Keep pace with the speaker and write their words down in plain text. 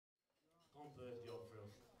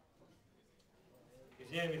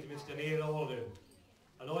His name is Mr. Neil Oldham.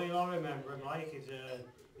 I know you all remember him, like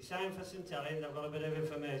he signed for St Helens. I've got a bit of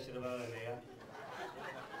information about him here.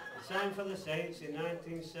 He signed for the Saints in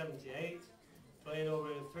 1978, playing over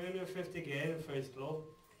 350 games for his club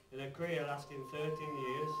in a career lasting 13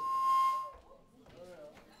 years.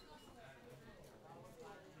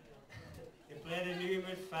 He played in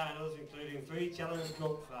numerous finals, including 3 Challenge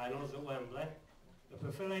Cup finals at Wembley. A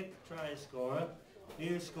prolific try scorer,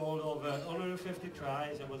 Neil scored over 150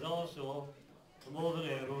 tries and was also a more than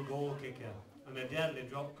able goal kicker and a deadly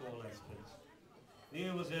drop goal expert.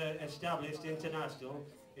 Neil was established international,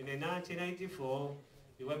 and in 1984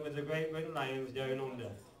 he went with the Great Britain Lions down under.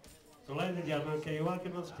 So ladies and gentlemen, can you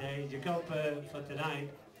welcome on stage your cup for tonight,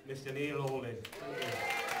 Mr. Neil Oldham. Thank you.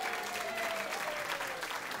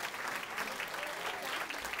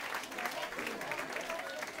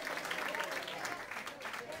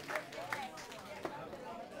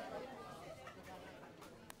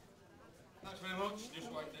 Thanks very much,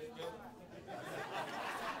 just like this, Bill.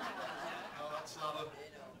 Oh, that's ladder.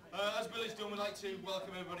 As Billy's done, we'd like to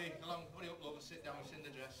welcome everybody along. Everybody up, love, and sit down, we've seen the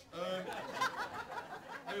dress.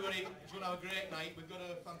 Everybody, just going to have a great night. We've got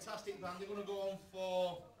a fantastic band. They're going to go on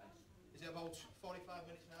for, is it about 45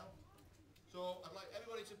 minutes now? So I'd like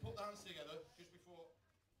everybody to put their hands together just before...